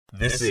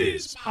This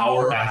is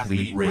Power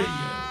Athlete Radio.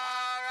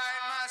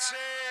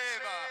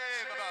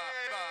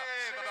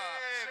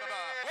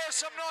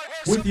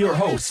 With your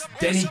hosts,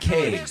 Denny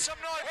K,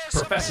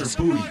 Professor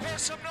Booty,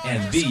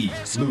 and the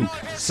Luke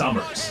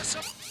Summers.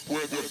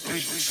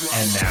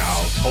 And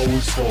now,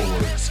 toes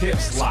forward,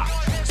 hips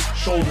locked,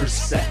 shoulders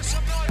set,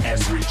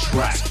 and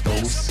retract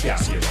those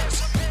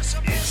scapulars.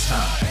 It's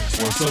time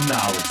for some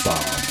knowledge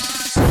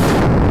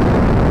bombs.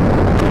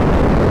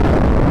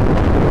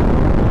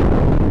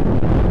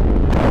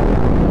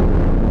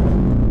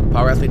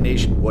 Power Athlete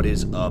Nation, what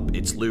is up?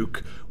 It's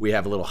Luke. We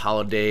have a little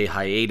holiday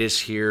hiatus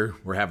here.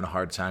 We're having a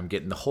hard time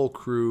getting the whole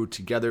crew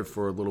together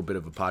for a little bit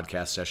of a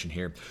podcast session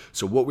here.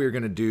 So what we're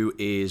going to do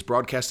is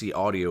broadcast the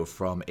audio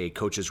from a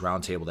coaches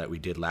roundtable that we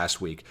did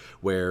last week,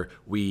 where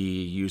we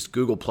used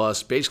Google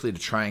Plus basically to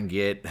try and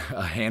get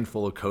a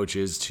handful of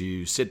coaches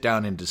to sit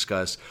down and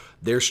discuss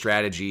their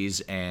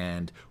strategies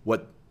and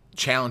what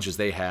challenges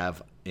they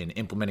have in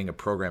implementing a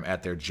program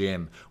at their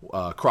gym,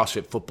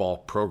 CrossFit football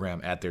program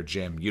at their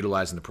gym,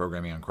 utilizing the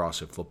programming on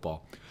CrossFit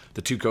football.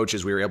 The two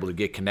coaches we were able to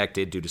get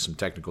connected due to some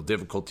technical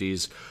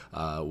difficulties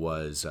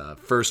was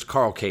first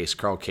Carl Case.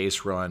 Carl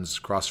Case runs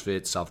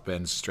CrossFit South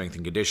Bend Strength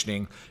and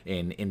Conditioning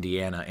in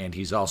Indiana, and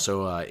he's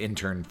also an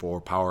intern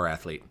for Power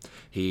Athlete.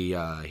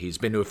 He's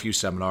been to a few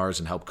seminars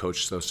and helped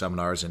coach those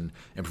seminars and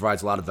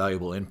provides a lot of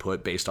valuable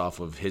input based off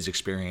of his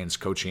experience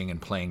coaching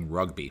and playing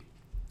rugby.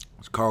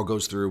 Carl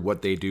goes through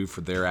what they do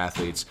for their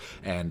athletes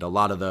and a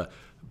lot of the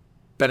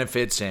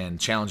benefits and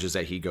challenges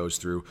that he goes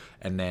through.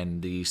 And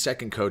then the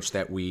second coach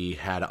that we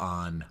had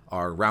on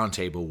our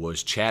roundtable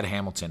was Chad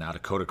Hamilton out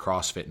of Coda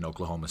CrossFit in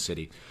Oklahoma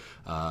City.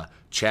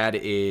 Chad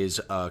is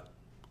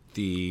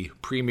the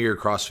premier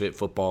CrossFit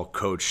football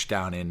coach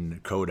down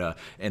in Coda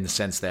in the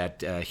sense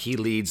that he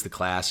leads the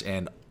class.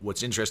 And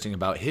what's interesting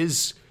about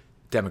his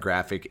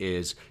demographic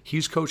is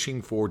he's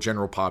coaching for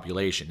general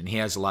population, and he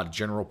has a lot of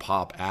general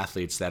pop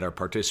athletes that are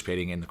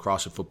participating in the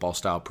CrossFit football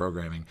style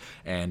programming,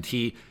 and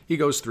he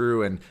goes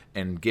through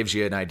and gives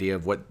you an idea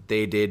of what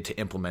they did to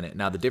implement it.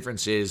 Now the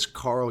difference is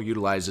Carl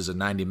utilizes a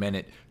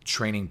 90-minute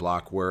training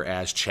block,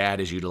 whereas Chad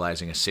is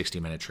utilizing a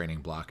 60-minute training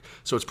block.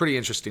 So it's pretty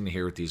interesting to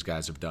hear what these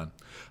guys have done.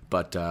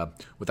 But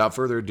without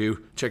further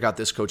ado, check out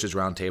this coaches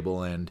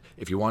roundtable, and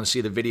if you want to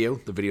see the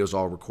video's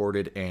all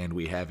recorded, and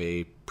we have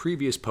a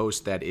previous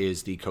post that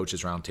is the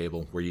coaches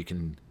roundtable where you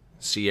can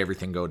see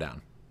everything go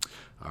down.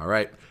 All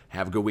right,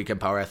 have a good weekend,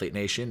 Power Athlete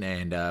Nation,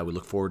 and we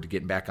look forward to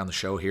getting back on the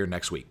show here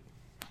next week.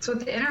 That's what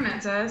the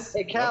internet says.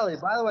 Hey, Callie,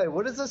 by the way,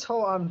 what is this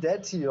whole I'm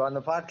dead to you on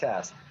the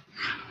podcast?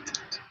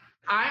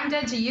 I'm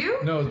dead to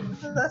you? No.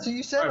 That's what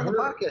you said on the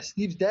podcast.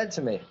 Steve's dead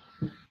to me.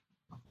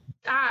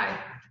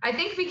 I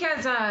think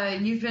because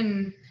you've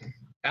been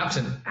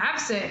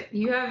absent.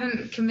 You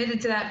haven't committed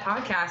to that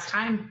podcast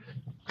time.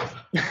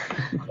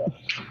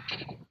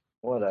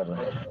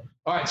 Whatever.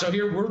 All right, so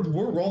here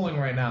we're rolling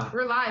right now.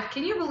 We're live.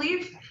 Can you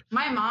believe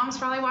my mom's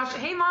probably watching?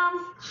 Hey,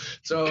 Mom.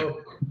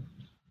 So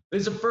this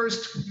is the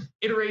first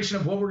iteration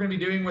of what we're going to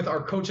be doing with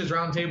our coaches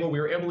roundtable.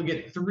 We were able to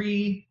get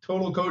 3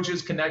 total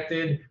coaches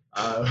connected.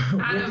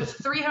 Out of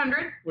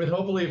 300. With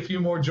hopefully a few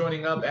more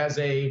joining up as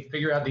they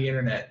figure out the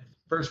internet.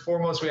 First and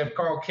foremost, we have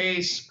Carl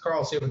Case.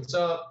 Carl, say what's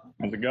up.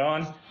 How's it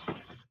going?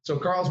 So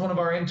Carl's one of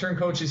our intern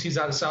coaches. He's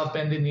out of South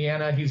Bend,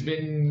 Indiana. He's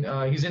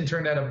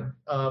interned at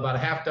about a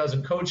half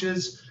dozen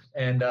coaches,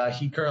 and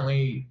he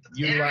currently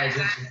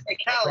utilizes. Hey,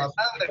 Callie,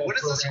 what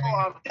is this whole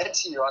I'm dead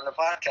to you on the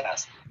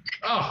podcast?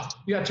 Oh,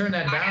 you got to turn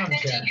that down,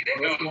 Chad.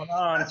 What's going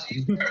on?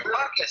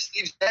 Podcast,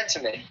 Steve's dead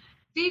to me.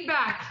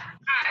 Feedback.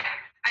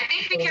 I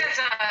think because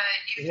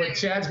what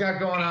Chad's got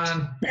going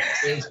on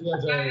is he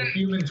has a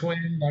human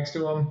twin next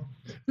to him.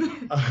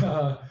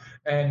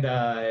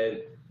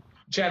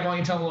 Chad, why don't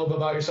you tell them a little bit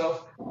about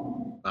yourself?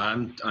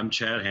 I'm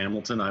Chad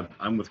Hamilton.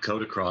 I'm with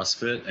Coda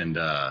CrossFit, and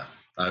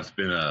I've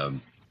been a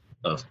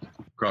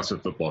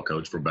CrossFit football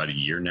coach for about a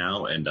year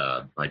now, and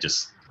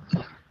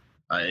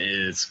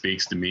it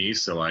speaks to me,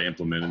 so I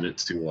implemented it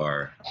to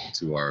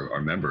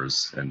our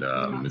members, and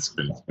it's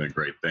been a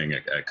great thing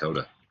at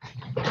Coda.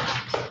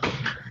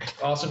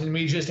 Awesome. And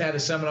we just had a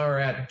seminar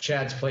at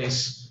Chad's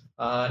place.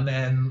 And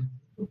then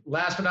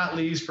last but not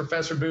least,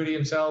 Professor Booty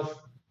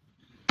himself.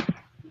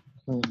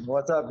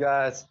 What's up,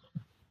 guys?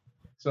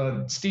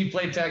 So Steve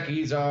Platek,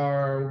 he's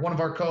one of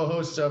our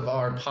co-hosts of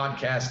our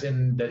podcast.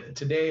 And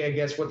today, I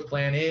guess what the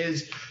plan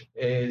is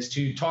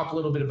to talk a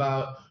little bit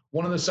about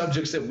one of the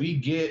subjects that we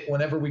get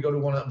whenever we go to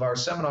one of our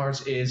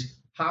seminars is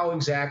how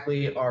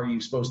exactly are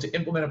you supposed to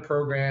implement a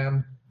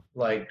program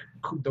like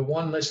the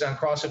one listed on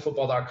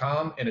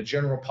CrossFitFootball.com in a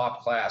general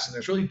pop class. And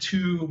there's really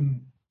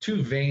two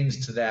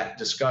veins to that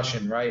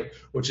discussion, right?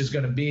 Which is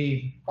going to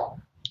be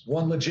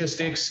 1,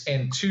 logistics,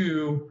 and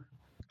 2,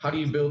 how do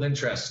you build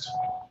interest?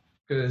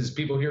 Because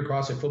people hear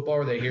CrossFit football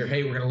or they hear,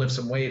 hey, we're going to lift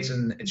some weights,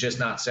 and it's just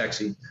not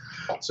sexy.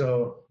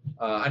 So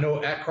I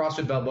know at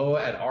CrossFit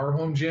Balboa at our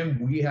home gym,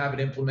 we have it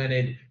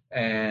implemented,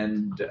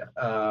 and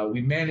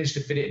we managed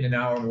to fit it in an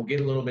hour, and we'll get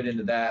a little bit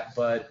into that.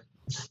 But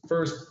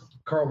first,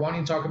 Carl, why don't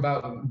you talk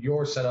about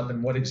your setup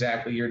and what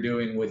exactly you're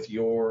doing with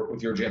your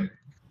gym?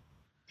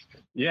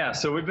 Yeah,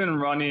 so we've been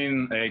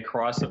running a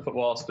CrossFit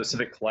football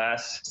specific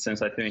class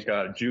since I think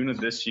June of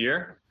this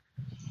year.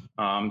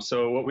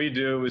 So what we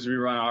do is we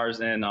run ours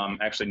in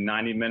actually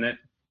 90-minute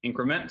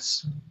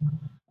increments.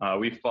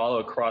 We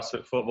follow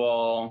CrossFit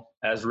football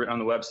as written on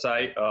the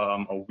website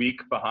a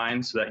week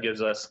behind, so that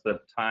gives us the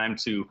time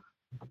to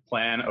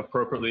plan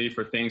appropriately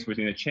for things we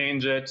need to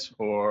change it,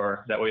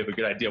 or that way we have a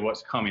good idea of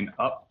what's coming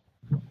up.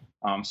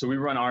 So we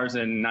run ours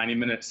in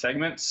 90-minute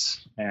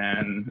segments,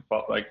 and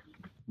like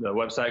the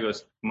website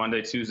goes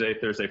Monday, Tuesday,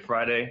 Thursday,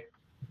 Friday.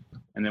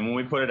 And then when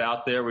we put it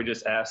out there, we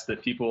just ask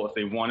that people, if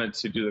they wanted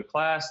to do the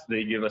class,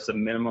 they give us a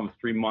minimum of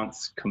 3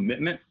 months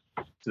commitment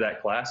to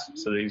that class,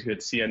 so they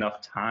could see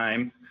enough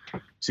time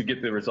to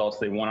get the results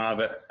they want out of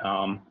it.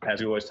 As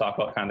we always talk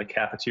about, kind of the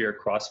cafeteria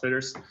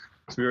CrossFitters.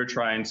 So we were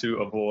trying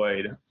to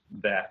avoid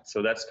that.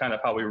 So that's kind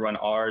of how we run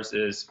ours,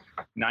 is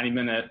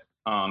 90-minute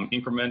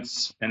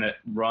increments, and it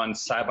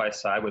runs side by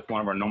side with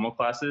one of our normal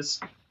classes.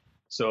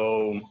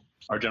 So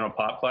our general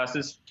pop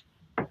classes,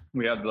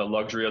 we have the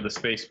luxury of the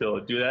space to be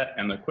able to do that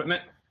and the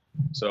equipment.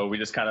 So we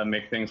just kind of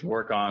make things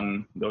work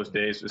on those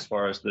days as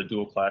far as the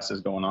dual classes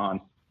going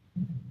on.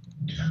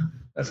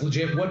 That's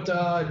legit. What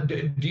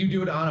do you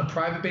do it on a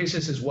private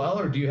basis as well,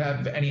 or do you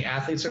have any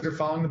athletes that are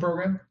following the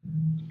program?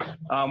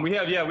 We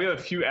have a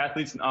few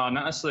athletes, not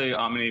necessarily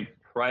any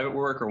private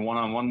work or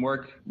one-on-one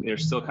work. They're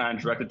still kind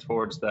of directed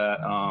towards that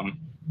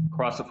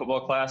CrossFit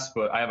football class,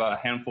 but I have a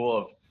handful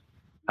of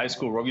high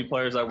school rugby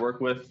players I work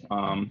with,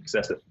 because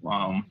that's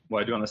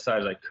what I do on the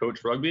side is I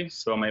coach rugby,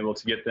 so I'm able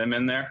to get them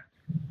in there.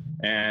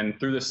 And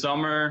through the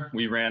summer,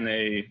 we ran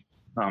a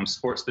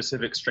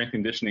sport-specific strength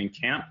and conditioning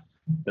camp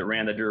that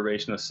ran the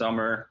duration of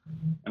summer,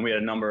 and we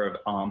had a number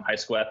of high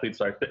school athletes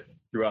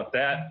throughout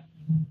that.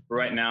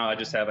 Right now, I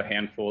just have a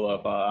handful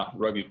of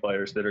rugby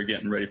players that are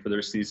getting ready for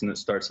their season that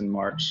starts in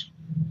March.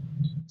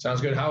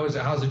 Sounds good. How's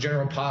the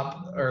general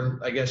pop, or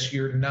I guess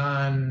your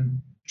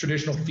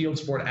non-traditional field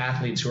sport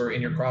athletes who are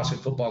in your CrossFit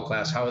football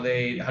class? How do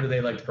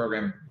they like the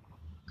program?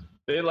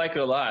 They like it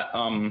a lot.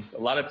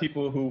 A lot of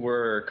people who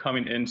were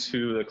coming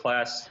into the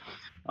class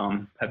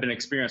have been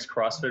experienced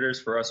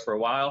CrossFitters for us for a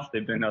while.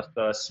 They've been with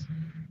us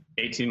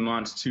 18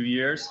 months, 2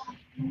 years,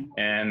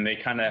 and they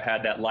kind of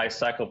had that life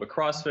cycle of a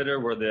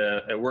CrossFitter where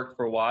it worked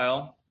for a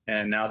while,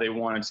 and now they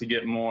wanted to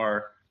get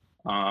more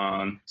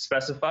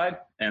specified,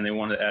 and they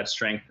wanted to add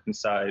strength and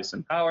size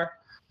and power.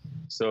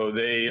 So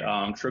they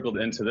trickled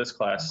into this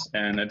class,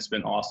 and it's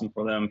been awesome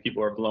for them.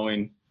 People are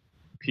blowing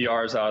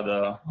PRs out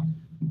of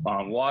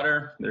the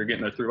water. They're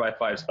getting their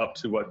 3x5s up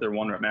to what their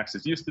 1 rep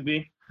maxes used to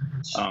be.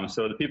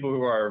 So the people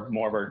who are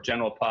more of our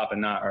general pop and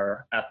not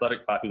our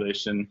athletic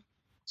population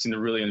seem to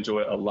really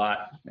enjoy it a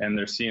lot, and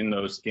they're seeing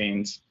those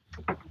gains.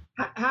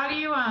 How do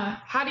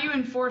you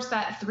enforce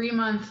that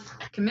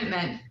 3-month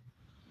commitment?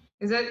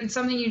 Is that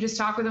something you just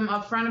talk with them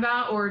up front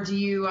about, or do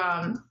you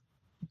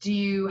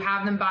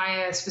have them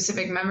buy a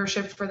specific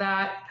membership for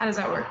that? How does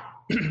that work?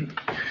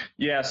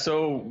 Yeah,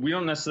 so we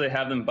don't necessarily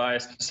have them buy a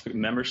specific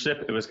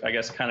membership. It was, I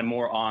guess, kind of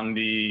more on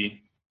the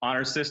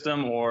honor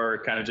system,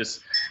 or kind of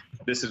just,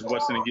 this is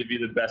what's going to give you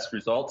the best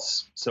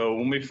results. So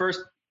when we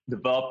first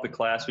developed the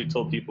class, we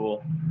told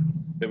people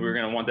that we were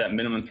going to want that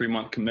minimum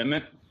 3-month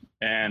commitment.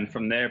 And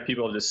from there,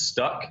 people just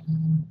stuck.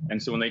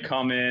 And so when they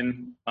come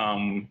in,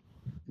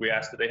 we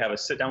ask that they have a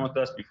sit down with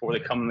us before they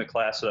come in the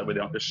class, so that way they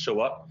don't just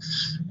show up.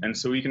 And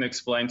so we can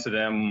explain to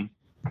them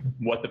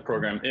what the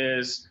program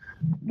is,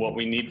 what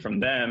we need from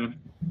them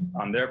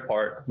on their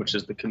part, which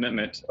is the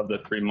commitment of the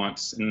 3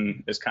 months.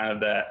 And it's kind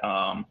of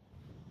that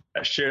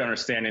shared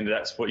understanding that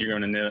that's what you're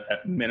going to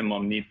at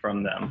minimum need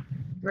from them.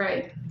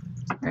 Right.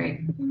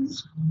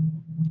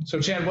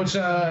 So Chad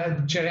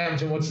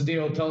Hamilton, what's the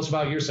deal? Tell us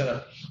about your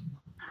setup.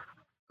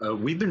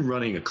 We've been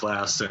running a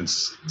class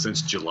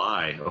since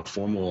July, a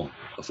formal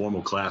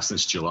class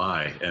since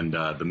July, and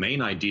the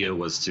main idea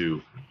was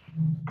to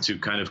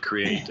kind of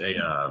create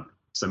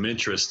some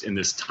interest in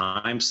this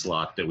time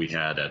slot that we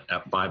had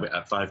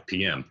at 5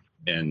 p.m.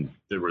 And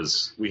we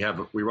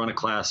run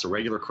a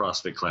regular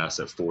CrossFit class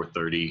at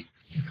 4:30,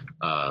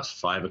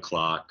 5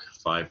 o'clock,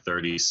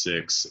 5:30,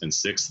 6, and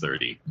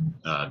 6:30.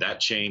 That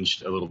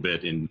changed a little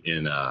bit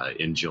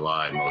in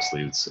July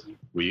mostly.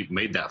 We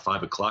made that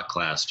 5 o'clock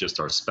class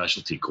just our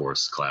specialty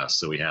course class.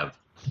 So we have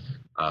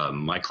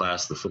my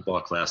class, the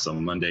football class,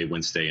 on Monday,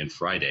 Wednesday, and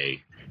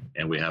Friday,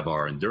 and we have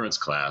our endurance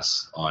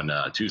class on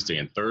Tuesday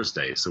and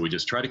Thursday. So we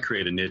just try to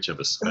create a niche of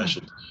a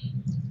special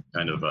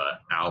kind of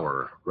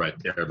hour right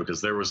there,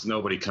 because there was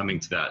nobody coming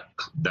to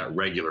that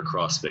regular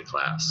CrossFit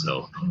class.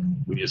 So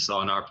we just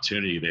saw an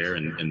opportunity there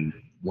and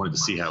wanted to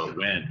see how it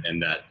went.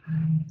 And that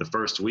the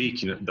first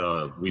week,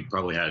 we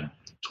probably had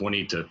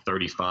 20 to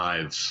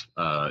 35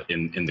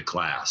 in the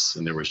class,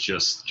 and there was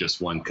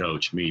just one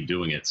coach, me,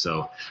 doing it.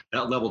 So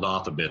that leveled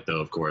off a bit, though,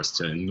 of course.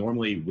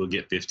 Normally we'll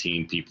get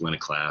 15 people in a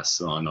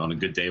class. On a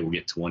good day, we'll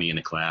get 20 in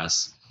a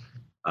class.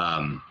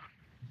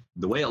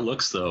 The way it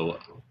looks, though,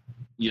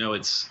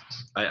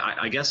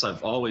 I guess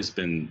I've always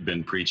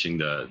been preaching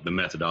the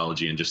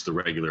methodology and just the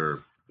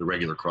regular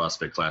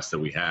CrossFit class that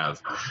we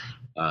have.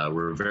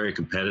 We're a very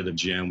competitive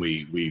gym.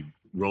 We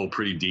roll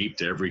pretty deep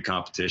to every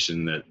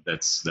competition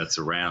that's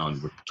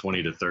around with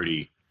 20 to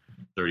 30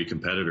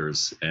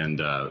 competitors.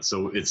 And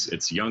so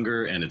it's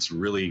younger and it's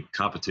really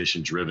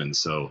competition driven.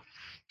 So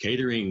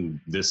catering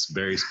this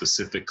very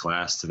specific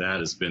class to that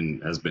has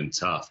been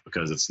tough,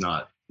 because it's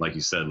not, like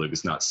you said, Luke,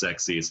 it's not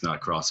sexy, it's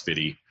not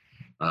CrossFit-y.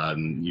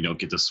 You don't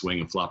get to swing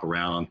and flop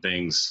around on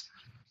things,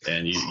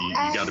 and you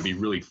got to be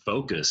really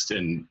focused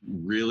and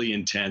really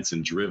intense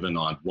and driven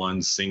on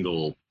one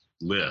single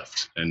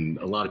lift. And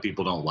a lot of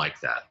people don't like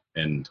that.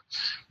 And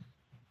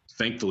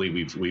thankfully,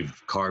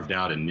 we've carved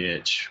out a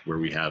niche where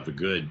we have a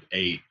good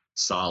 8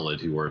 solid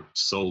who are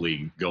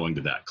solely going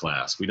to that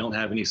class. We don't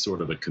have any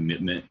sort of a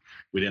commitment.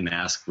 We didn't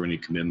ask for any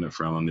commitment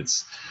from them.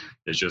 It's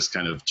just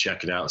kind of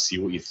check it out, see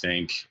what you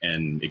think,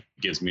 and it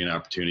gives me an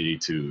opportunity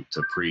to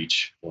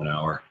preach 1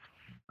 hour.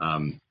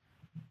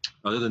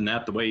 Other than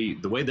that, the way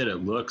that it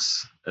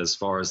looks as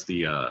far as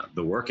the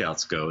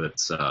workouts go,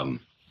 it's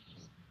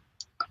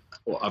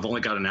well, I've only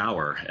got an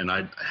hour, and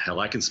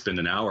I can spend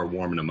an hour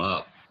warming them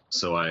up.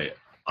 So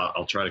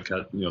I'll try to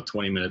cut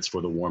 20 minutes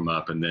for the warm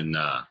up, and then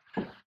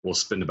we'll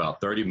spend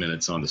about 30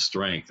 minutes on the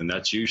strength, and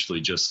that's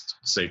usually just,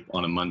 say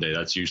on a Monday,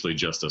 that's usually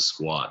just a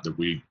squat. That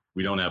we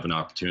don't have an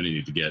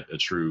opportunity to get a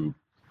true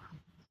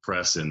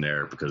press in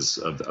there because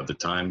of the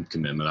time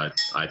commitment,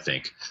 I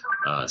think.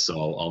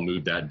 So I'll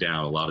move that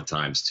down a lot of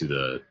times to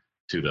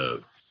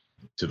the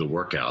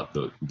workout,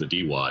 the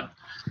DWOD,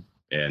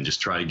 and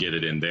just try to get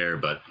it in there.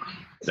 But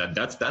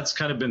that's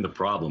kind of been the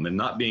problem, and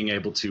not being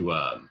able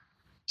to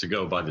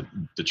go by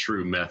the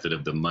true method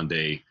of the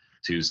Monday,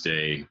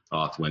 Tuesday,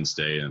 off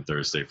Wednesday, and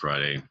Thursday,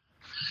 Friday,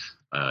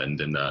 and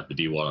then the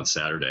DWOD on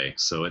Saturday.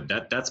 So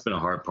that's been a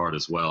hard part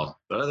as well.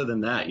 But other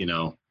than that,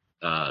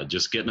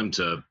 just getting them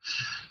to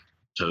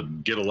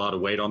get a lot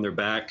of weight on their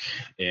back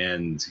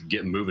and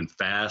get moving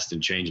fast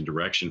and changing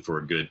direction for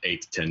a good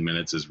 8 to 10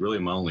 minutes is really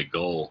my only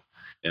goal.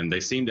 And they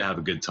seem to have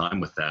a good time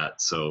with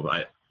that. So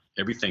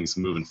everything's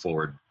moving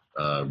forward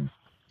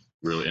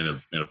really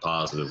in a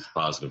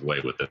positive way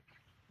with it.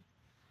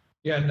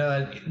 Yeah,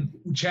 and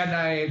Chad and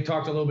I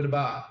talked a little bit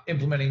about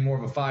implementing more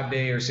of a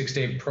 5-day or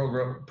 6-day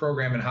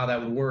program and how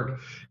that would work.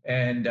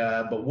 And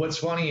but what's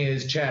funny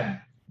is, Chad,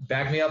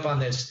 back me up on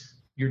this.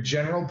 Your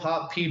general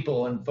pop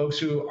people and folks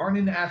who aren't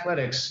into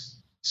athletics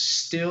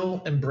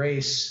still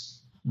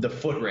embrace the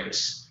foot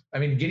race. I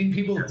mean, getting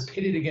people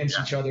pitted against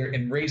each other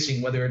in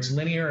racing, whether it's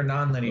linear or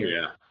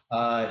non-linear,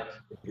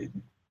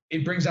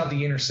 it brings out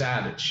the inner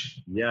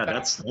savage. Yeah,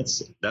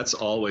 that's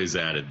always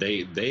added.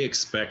 They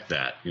expect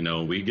that.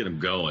 We get them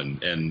going,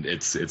 and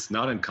it's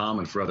not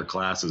uncommon for other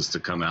classes to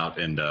come out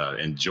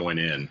and join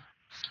in.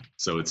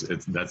 So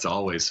that's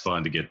always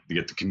fun to get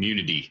the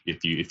community,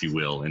 if you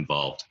will,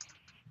 involved.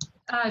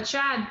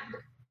 Chad,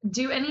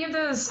 do any of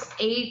those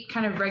 8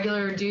 kind of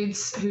regular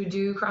dudes who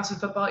do CrossFit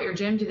football at your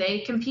gym, do they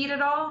compete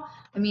at all?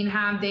 I mean,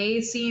 have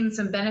they seen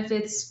some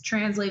benefits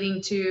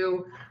translating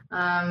to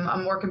a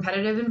more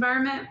competitive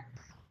environment?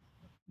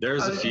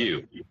 There's a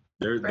few.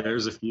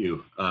 There's a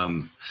few.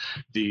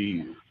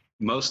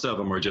 Most of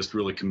them are just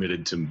really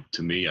committed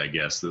to me, I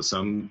guess.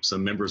 Some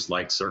members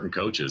like certain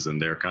coaches,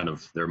 and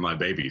they're my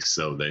babies,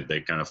 so they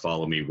kind of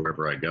follow me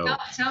wherever I go.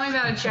 Tell me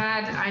about it,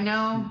 Chad. I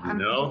know. I'm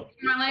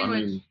my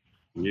language.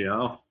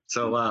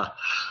 So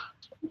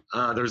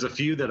there's a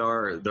few that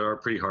are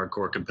pretty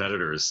hardcore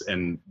competitors,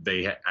 and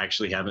they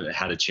actually haven't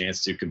had a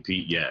chance to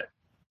compete yet.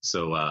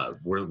 So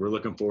we're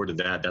looking forward to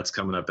that. That's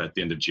coming up at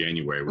the end of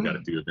January. We've got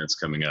a few events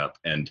coming up,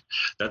 and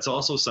that's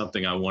also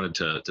something I wanted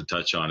to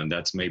touch on, and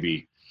that's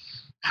maybe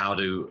how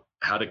to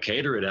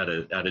cater it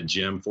at a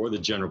gym for the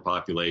general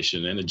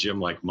population, and a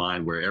gym like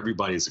mine where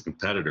everybody's a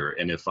competitor.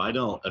 And if I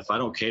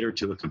don't cater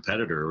to a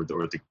competitor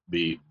or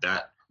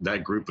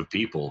that group of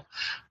people,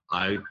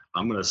 I'm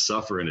going to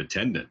suffer in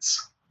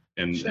attendance.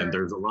 And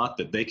there's a lot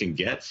that they can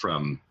get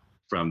from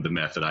the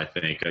method, I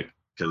think,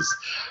 because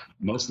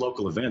most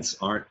local events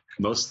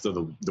most of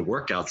the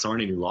workouts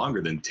aren't any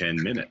longer than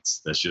 10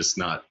 minutes. That's just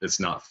it's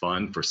not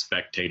fun for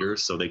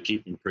spectators. So they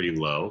keep them pretty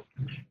low.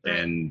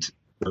 And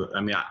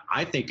I mean,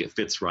 I think it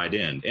fits right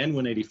in. And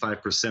when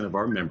 85% of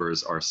our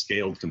members are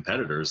scaled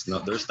competitors,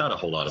 there's not a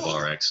whole lot of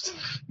RX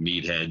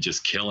meathead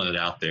just killing it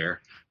out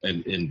there.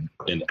 And in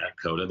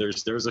Dakota,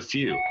 there's a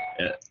few.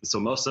 So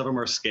most of them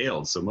are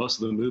scaled. So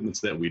most of the movements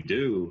that we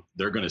do,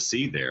 they're going to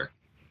see there.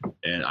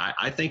 And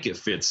I think it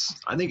fits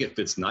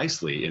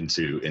nicely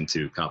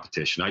into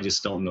competition. I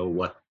just don't know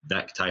what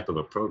that type of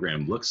a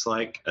program looks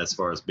like as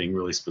far as being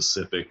really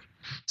specific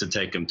to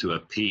take them to a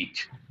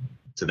peak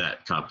to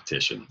that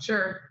competition.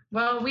 Sure.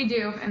 Well, we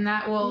do, and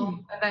that will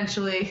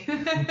eventually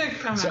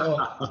come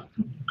out.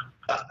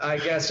 I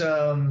guess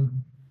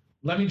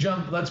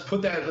let's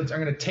put that. I'm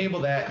going to table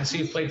that and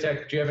see if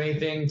Playtech, do you have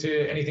anything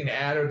to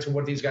add or to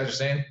what these guys are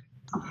saying?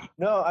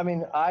 No, I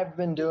mean, I've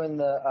been doing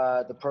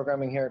the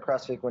programming here at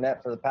CrossFit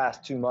Gwinnett for the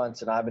past 2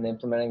 months, and I've been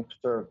implementing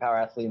sort of power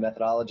athlete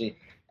methodology.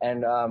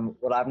 And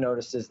what I've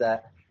noticed is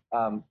that,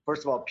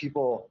 first of all,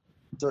 people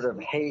sort of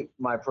hate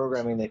my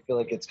programming. They feel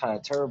like it's kind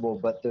of terrible,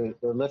 but they're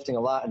lifting a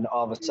lot, and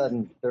all of a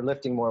sudden they're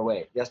lifting more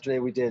weight. Yesterday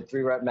we did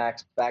 3-rep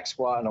max back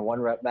squat and a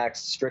 1-rep max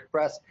strict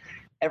press.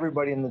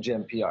 Everybody in the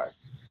gym PR'd.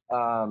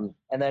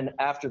 And then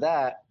after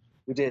that,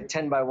 we did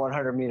 10 by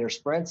 100 meter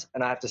sprints,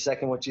 and I have to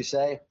second what you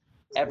say.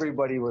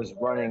 Everybody was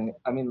running.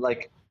 I mean,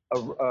 like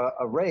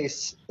a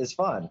race is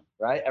fun,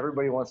 right?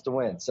 Everybody wants to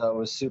win, so it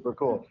was super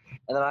cool.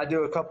 And then I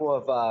do a couple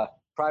of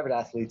private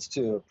athletes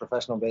too, a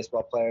professional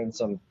baseball player and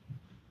some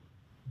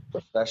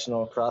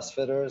professional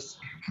CrossFitters,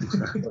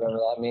 whatever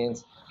that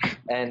means.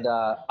 And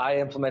I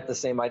implement the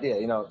same idea,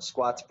 you know,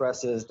 squats,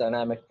 presses,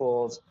 dynamic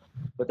pulls,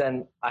 but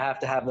then I have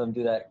to have them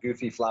do that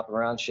goofy flop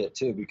around shit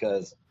too,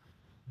 because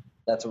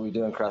that's what we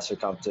do in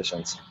CrossFit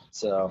competitions.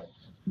 So.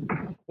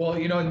 Well,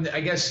 you know,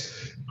 I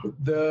guess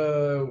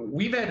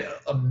we've had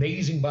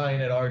amazing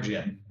buy-in at our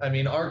gym. I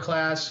mean, our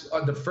class,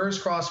 the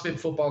first CrossFit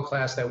football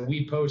class that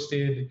we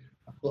posted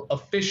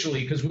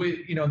officially, because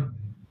we, you know,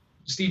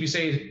 Steve,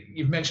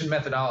 you've mentioned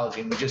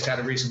methodology, and we just had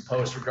a recent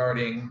post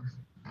regarding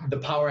the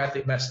Power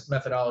Athlete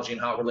methodology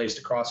and how it relates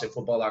to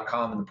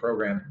CrossFitFootball.com and the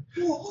program.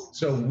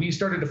 So we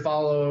started to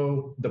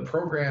follow the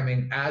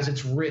programming as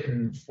it's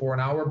written for an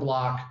hour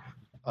block,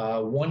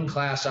 one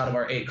class out of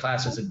our 8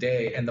 classes a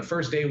day. And the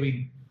first day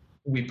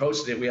we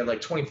posted it, we had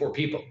like 24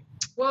 people.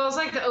 Well, it's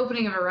like the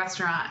opening of a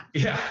restaurant.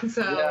 Yeah.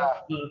 So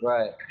yeah,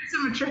 right.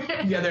 Some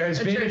attrition. Yeah, there has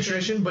been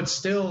attrition, but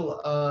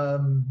still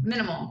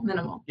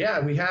minimal.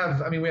 Yeah, we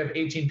have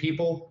 18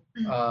 people.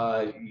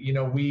 You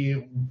know,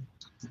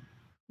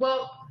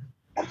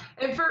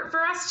 and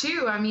for us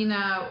too, I mean,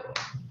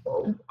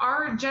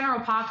 our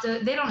general pop,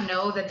 they don't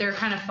know that they're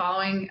kind of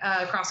following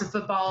CrossFit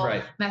football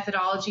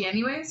methodology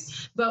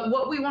anyways. But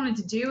what we wanted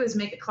to do is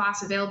make a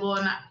class available.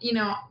 And, you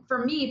know,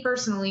 for me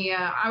personally,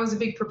 I was a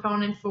big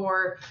proponent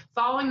for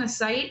following the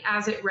site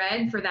as it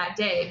read for that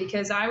day,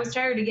 because I was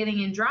tired of getting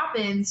in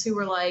drop-ins who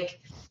were like,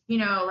 you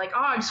know, like,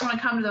 oh, I just want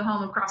to come to the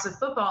home of CrossFit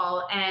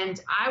football. And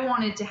I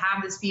wanted to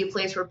have this be a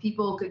place where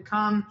people could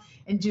come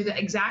and do the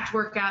exact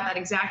workout that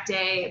exact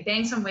day,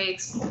 bang some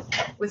weights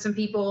with some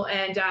people,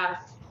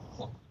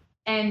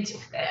 and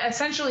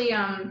essentially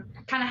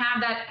kind of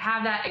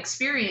have that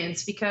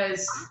experience,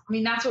 because I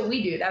mean, that's what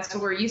we do. That's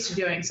what we're used to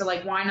doing. So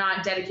like, why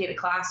not dedicate a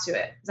class to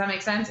it? Does that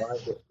make sense? I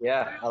like it.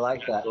 Yeah, I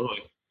like that.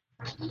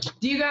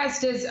 Do you guys,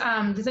 does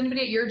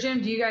anybody at your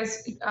gym, do you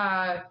guys,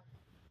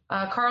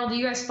 Carl, do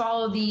you guys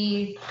follow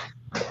the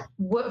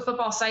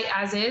football site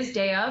as is,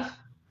 day of?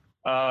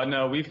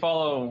 No, we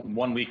follow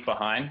 1 week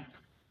behind,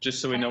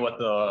 just so we know what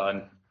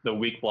the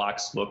week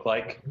blocks look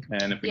like,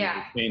 and if we need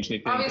to change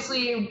anything.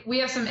 Obviously, we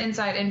have some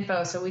inside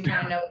info, so we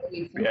kind of know what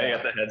the week. Yeah, you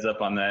got the heads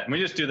up on that. And we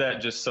just do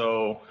that just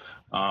so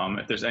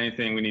if there's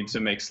anything we need to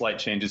make slight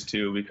changes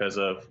to because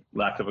of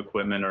lack of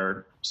equipment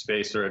or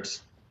space, or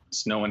it's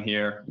snowing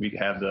here, we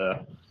have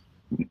the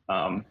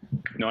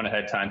knowing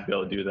ahead of time to be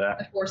able to do that.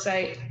 The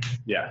foresight.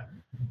 Yeah.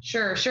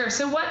 Sure.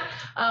 So what,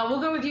 we'll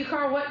go with you,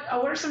 Carl. What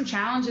are some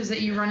challenges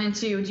that you run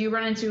into? Do you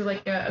run into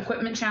like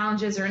equipment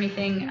challenges or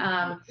anything?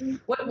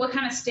 What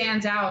kind of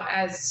stands out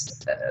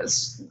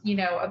as you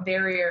know, a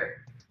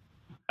barrier?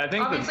 I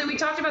think obviously we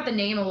talked about the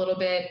name a little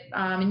bit,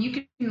 and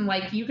you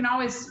can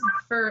always,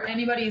 for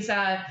anybody's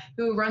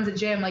who runs a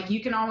gym, like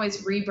you can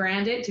always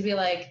rebrand it to be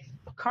like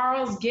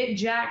Carl's Get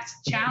Jacked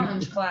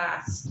Challenge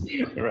Class.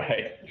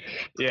 Right.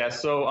 Yeah.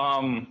 So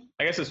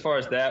I guess as far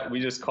as that, we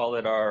just call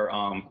it our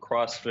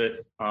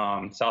CrossFit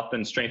South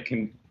Bend Strength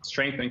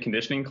and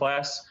Conditioning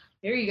class.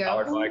 There you go.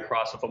 Powered by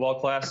CrossFit Football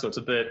Class. So it's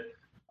a bit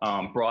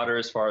broader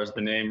as far as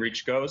the name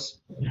reach goes.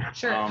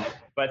 Sure.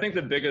 But I think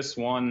the biggest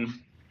one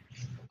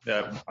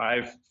that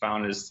I've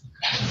found is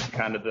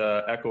kind of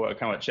the echo of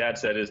kind of what Chad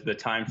said, is the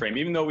time frame.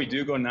 Even though we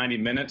do go 90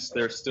 minutes,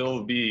 there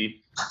still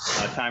be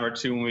a time or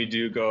two when we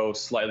do go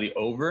slightly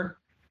over.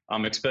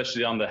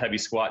 Especially on the heavy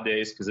squat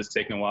days, because it's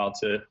taking a while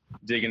to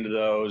dig into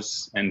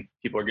those and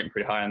people are getting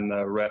pretty high on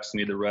the reps and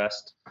need the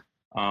rest.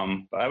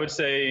 But I would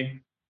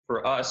say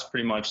for us,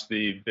 pretty much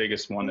the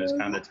biggest one is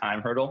kind of the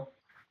time hurdle.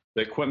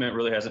 The equipment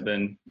really hasn't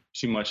been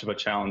too much of a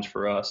challenge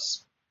for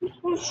us.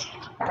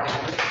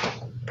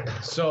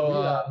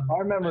 So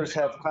our members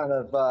have kind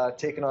of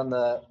taken on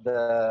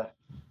the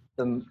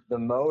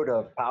mode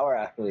of power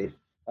athlete.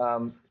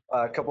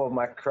 A couple of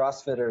my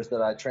CrossFitters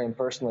that I train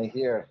personally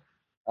here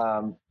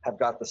have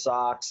got the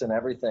socks and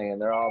everything, and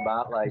they're all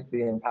about like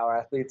being power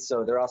athletes.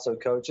 So they're also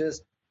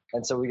coaches.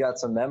 And so we got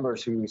some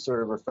members who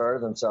sort of refer to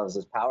themselves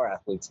as power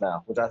athletes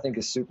now, which I think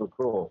is super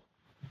cool.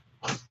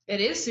 It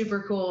is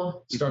super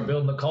cool. Start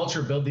building the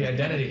culture, build the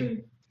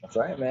identity. That's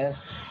right, man.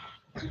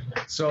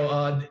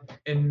 So,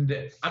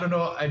 and I don't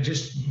know, I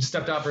just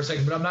stepped out for a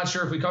second, but I'm not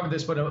sure if we covered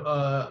this, but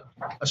a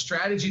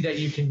strategy that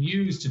you can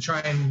use to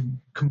try and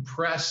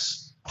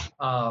compress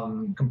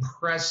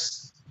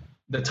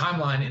the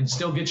timeline and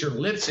still get your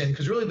lifts in,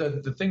 because really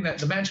the thing that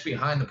the magic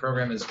behind the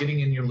program is getting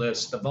in your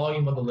lifts, the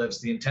volume of the lifts,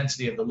 the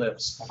intensity of the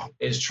lifts,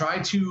 is try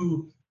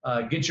to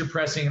get your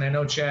pressing. And I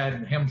know Chad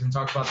and Hamilton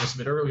talked about this a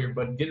bit earlier,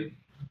 but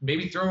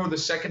maybe throw the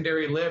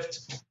secondary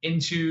lift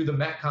into the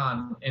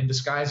Metcon and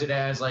disguise it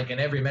as like an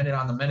every minute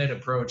on the minute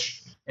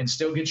approach and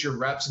still get your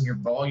reps and your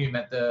volume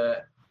at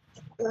the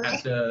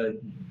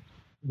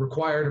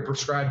required or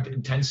prescribed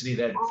intensity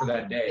for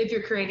that day. If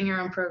you're creating your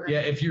own program.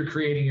 Yeah, if you're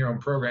creating your own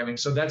programming.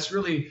 So that's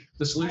really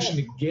the solution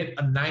to get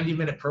a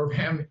 90-minute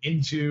program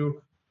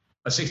into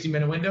a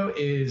 60-minute window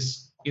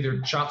is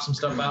either chop some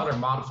stuff out or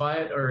modify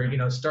it,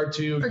 or start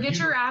to. Or get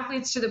your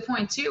athletes to the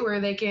point too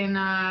where they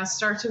can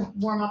start to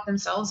warm up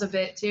themselves a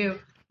bit too.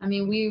 I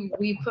mean,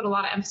 we put a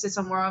lot of emphasis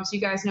on warm-ups. You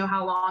guys know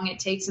how long it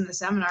takes in the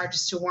seminar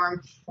just to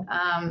warm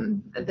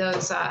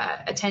those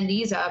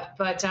attendees up.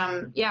 But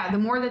the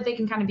more that they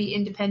can kind of be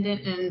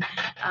independent and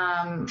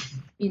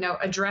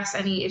address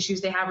any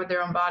issues they have with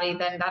their own body,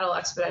 then that'll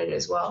expedite it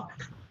as well.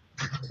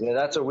 Yeah,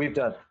 that's what we've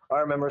done.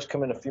 Our members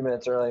come in a few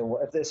minutes early,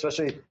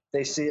 especially if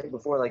they see it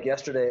before. Like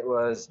yesterday, it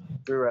was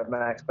 3 rep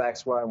max back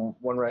squat and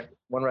 1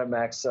 rep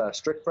max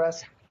strict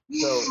press.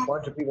 So a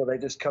bunch of people, they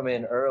just come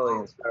in early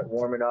and start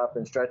warming up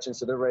and stretching,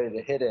 so they're ready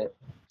to hit it.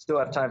 Still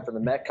have time for the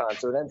Metcon.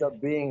 So it ends up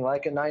being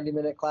like a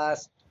 90-minute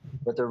class,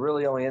 but they're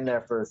really only in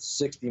there for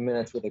 60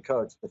 minutes with a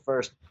coach. The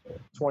first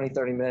 20,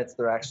 30 minutes,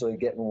 they're actually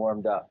getting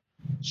warmed up.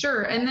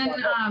 Sure, and then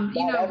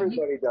Not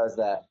everybody does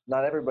that.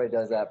 Not everybody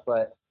does that,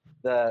 but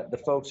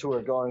the folks who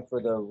are going for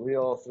the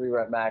real 3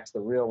 rep max, the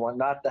real one,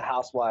 not the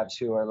housewives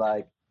who are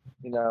like,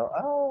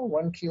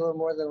 1 kilo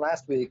more than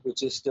last week,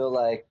 which is still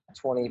like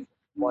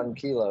 21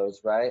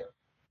 kilos, right?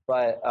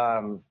 But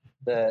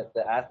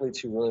the athletes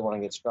who really want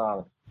to get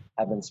strong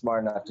have been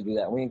smart enough to do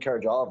that. And we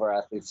encourage all of our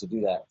athletes to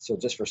do that. So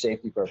just for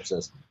safety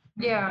purposes.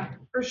 Yeah,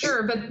 for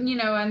sure. But,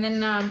 and then,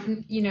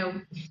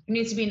 there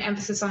needs to be an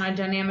emphasis on a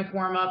dynamic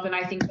warm up. And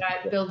I think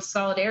that builds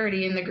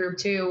solidarity in the group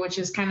too, which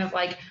is kind of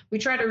like, we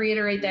try to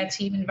reiterate that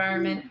team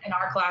environment in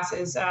our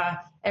classes.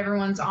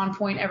 Everyone's on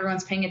point,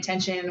 everyone's paying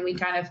attention. And we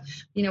kind of,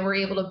 we're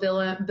able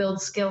to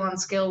build skill on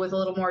skill with a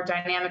little more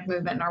dynamic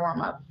movement in our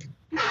warm up.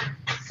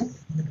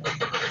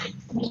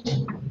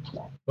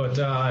 But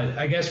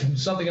I guess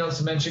something else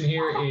to mention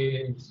here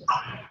is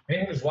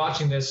anyone who's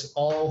watching this,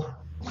 all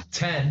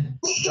 10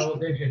 double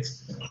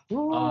digits,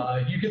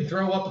 you can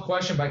throw up a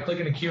question by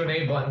clicking the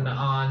Q&A button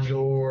on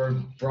your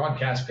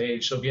broadcast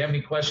page. So if you have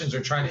any questions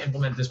or trying to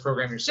implement this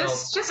program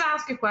yourself, just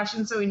ask a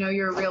question so we know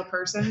you're a real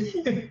person.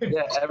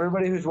 Yeah,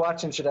 everybody who's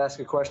watching should ask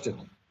a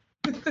question.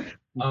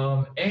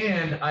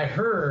 And I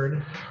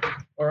heard,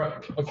 or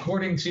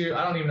according to,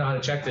 I don't even know how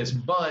to check this,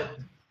 but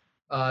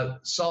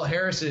Saul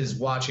Harris is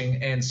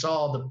watching, and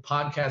Saul, the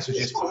podcast was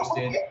just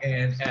posted,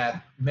 and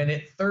at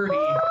minute 30,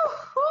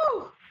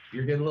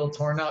 you're getting a little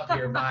torn up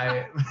here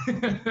by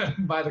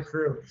by the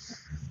crew.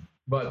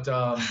 But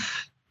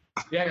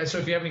yeah, so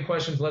if you have any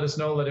questions, let us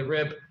know. Let it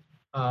rip.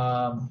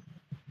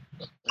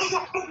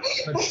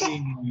 Let's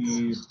see.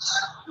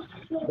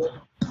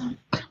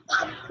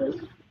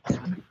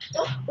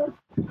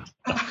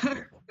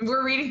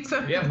 We're reading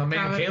some. Yeah, my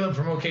man Caleb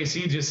from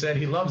OKC just said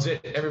he loves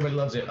it. Everybody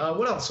loves it.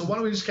 What else? So why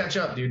don't we just catch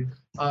up, dude?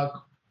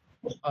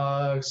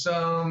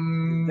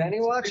 Some Denny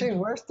watching?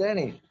 Where's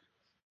Denny?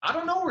 I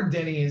don't know where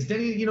Denny is.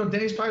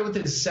 Denny's probably with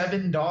his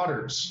 7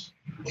 daughters.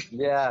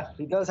 Yeah,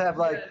 he does have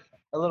like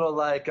a little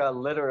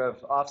litter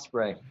of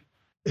offspring.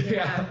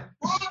 Yeah.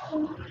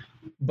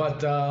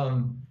 But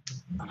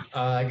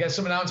I guess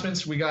some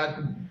announcements. We got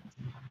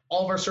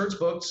all of our certs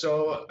booked,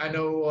 so I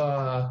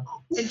know.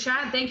 And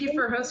Chad, thank you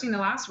for hosting the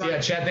last one.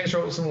 Yeah, Chad, thanks for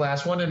hosting the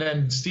last one. And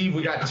then Steve,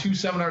 we got 2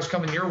 seminars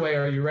coming your way.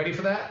 Are you ready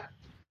for that?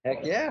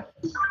 Heck yeah.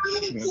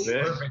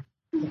 Perfect.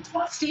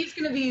 Steve's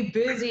going to be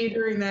busy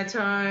during that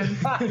time.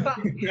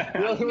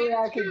 The only way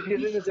I can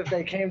get in is if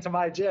they came to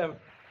my gym.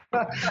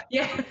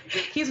 Yeah,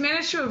 he's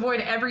managed to avoid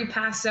every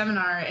past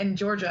seminar in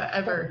Georgia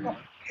ever.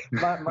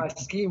 My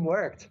scheme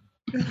worked.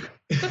 And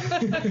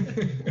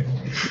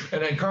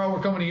then Carl,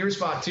 we're coming to your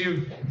spot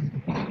too.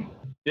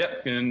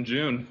 Yep, in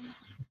June.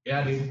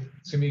 Yeah, dude,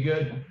 it's gonna be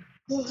good.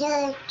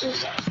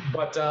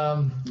 But I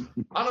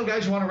don't know,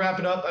 guys, you want to wrap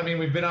it up? I mean,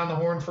 we've been on the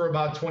horn for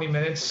about 20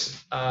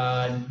 minutes.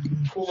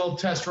 Cool little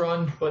test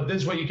run, but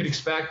this is what you could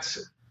expect.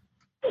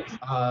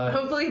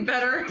 Hopefully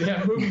better.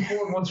 Yeah, moving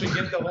forward once we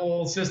get the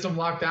whole system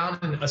locked down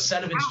and a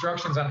set of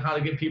instructions on how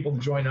to get people to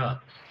join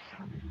up.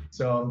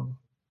 So,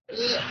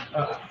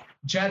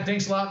 Chad,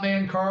 thanks a lot,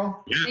 man.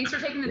 Carl. Yeah. Thanks for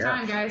taking the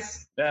time,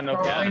 guys. Yeah, no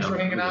Carl, problem. thanks for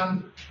hanging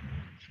on.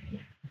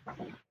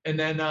 And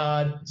then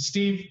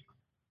Steve,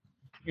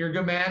 you're a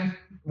good man.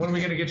 When are we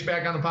going to get you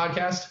back on the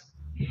podcast?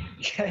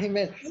 Yeah,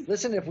 man.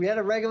 Listen, if we had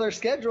a regular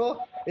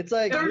schedule, it's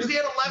like Thursday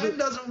at 11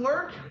 doesn't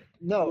work.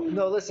 No.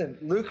 Listen,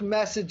 Luke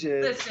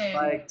messages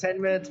like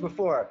 10 minutes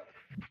before.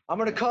 I'm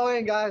gonna call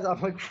in, guys.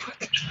 I'm like,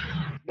 what?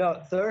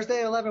 No, Thursday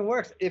at 11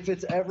 works if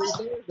it's every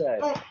Thursday.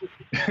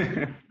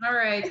 All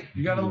right.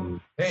 You gotta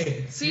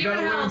See you in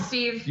hell,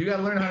 Steve. You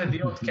gotta learn how to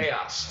deal with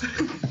chaos.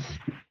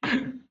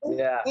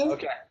 Yeah.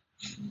 Okay.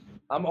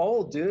 I'm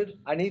old, dude.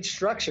 I need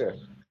structure.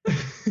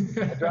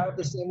 I drive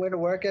the same way to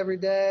work every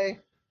day.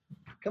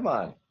 Come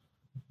on.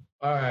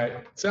 All right.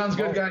 Sounds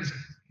good, guys.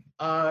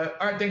 All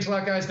right. Thanks a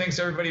lot, guys. Thanks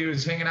to everybody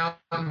who's hanging out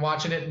and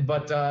watching it.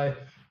 But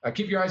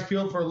keep your eyes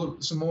peeled for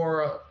some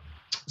more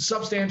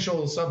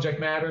substantial subject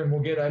matter, and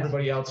we'll get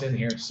everybody else in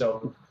here.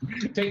 So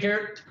take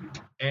care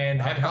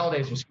and happy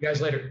holidays. We'll see you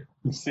guys later.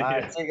 All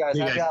right, see you guys.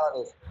 Happy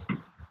holidays.